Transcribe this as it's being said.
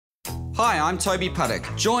Hi, I'm Toby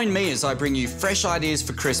Puddock. Join me as I bring you fresh ideas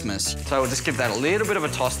for Christmas. So we'll just give that a little bit of a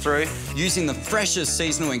toss through. Using the freshest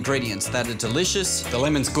seasonal ingredients that are delicious. The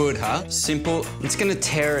lemon's good, huh? Simple. It's going to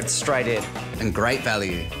tear it straight in. And great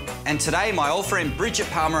value. And today, my old friend Bridget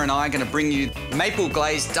Palmer and I are going to bring you maple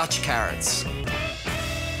glazed Dutch carrots.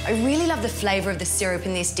 I really love the flavour of the syrup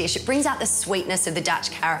in this dish. It brings out the sweetness of the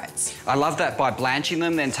Dutch carrots. I love that by blanching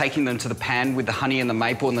them, then taking them to the pan with the honey and the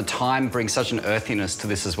maple and the thyme brings such an earthiness to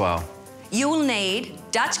this as well. You will need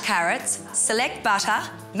Dutch carrots, select butter,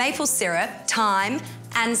 maple syrup, thyme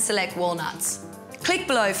and select walnuts. Click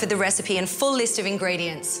below for the recipe and full list of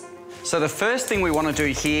ingredients. So the first thing we want to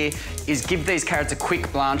do here is give these carrots a quick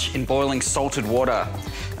blanch in boiling salted water.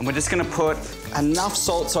 And we're just going to put enough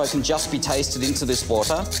salt so it can just be tasted into this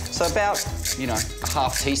water. So about, you know, a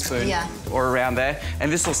half teaspoon or around there.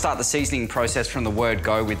 And this will start the seasoning process from the word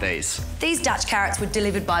go with these. These Dutch carrots were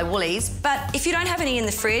delivered by Woolies, but if you don't have any in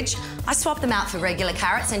the fridge, I swap them out for regular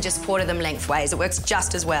carrots and just quarter them lengthways. It works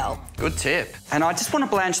just as well. Good tip. And I just want to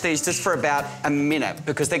blanch these just for about a minute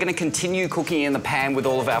because they're going to continue cooking in the pan with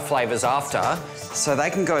all of our flavours after. So they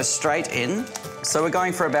can go straight in. So we're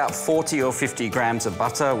going for about 40 or 50 grams of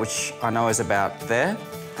butter, which I know is about there.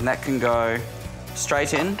 And that can go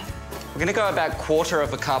straight in. We're going to go about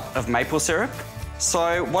 1/4 cup of maple syrup.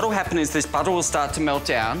 So what will happen is this butter will start to melt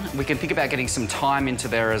down. We can think about getting some thyme into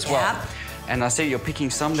there as well. And I see you're picking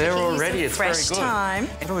some there already. It's very good. Thyme.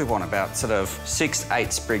 What do we want? About sort of 6,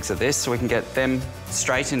 8 sprigs of this, so we can get them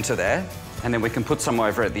straight into there. And then we can put some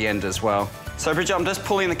over at the end as well. So, Bridget, I'm just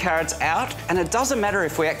pulling the carrots out, and it doesn't matter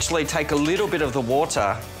if we actually take a little bit of the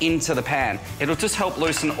water into the pan. It'll just help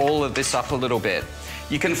loosen all of this up a little bit.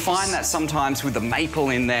 You can find that sometimes with the maple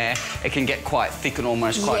in there, it can get quite thick and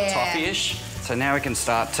almost quite toffee-ish. So now we can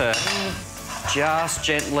start to just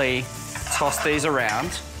gently toss these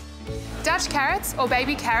around. Dutch carrots, or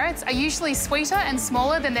baby carrots, are usually sweeter and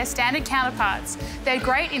smaller than their standard counterparts. They're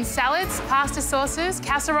great in salads, pasta sauces,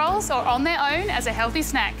 casseroles, or on their own as a healthy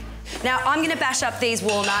snack. Now, I'm going to bash up these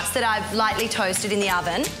walnuts that I've lightly toasted in the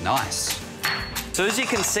oven. Nice. So as you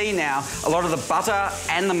can see now, a lot of the butter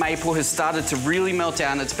and the maple has started to really melt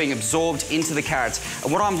down. It's being absorbed into the carrots.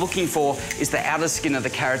 And what I'm looking for is the outer skin of the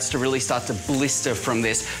carrots to really start to blister from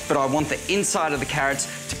this. But I want the inside of the carrots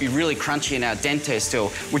to be really crunchy and al dente still,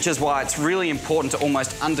 which is why it's really important to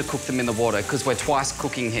almost undercook them in the water because we're twice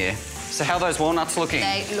cooking here. So how are those walnuts looking?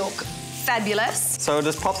 They look fabulous. So we'll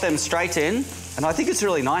just pop them straight in. And I think it's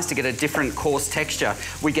really nice to get a different coarse texture.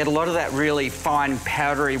 We get a lot of that really fine,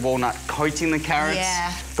 powdery walnut coating the carrots.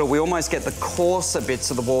 But we almost get the coarser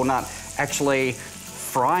bits of the walnut actually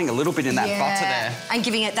frying a little bit in that butter there. And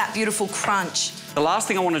giving it that beautiful crunch. The last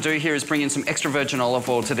thing I want to do here is bring in some extra virgin olive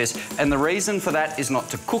oil to this. And the reason for that is not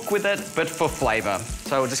to cook with it, but for flavour.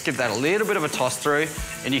 So we'll just give that a little bit of a toss through.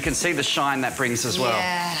 And you can see the shine that brings as well.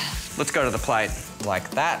 Let's go to the plate like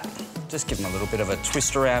that. Just give them a little bit of a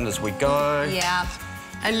twist around as we go.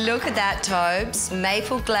 And look at that, Tobes.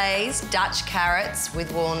 Maple glazed Dutch carrots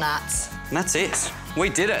with walnuts. And that's it. We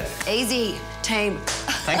did it. Easy, team.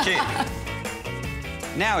 Thank you.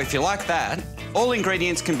 Now, if you like that, all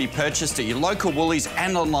ingredients can be purchased at your local Woolies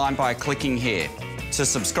and online by clicking here. To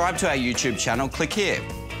subscribe to our YouTube channel, click here.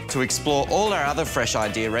 To explore all our other fresh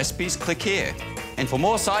idea recipes, click here. And for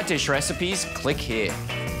more side dish recipes, click here.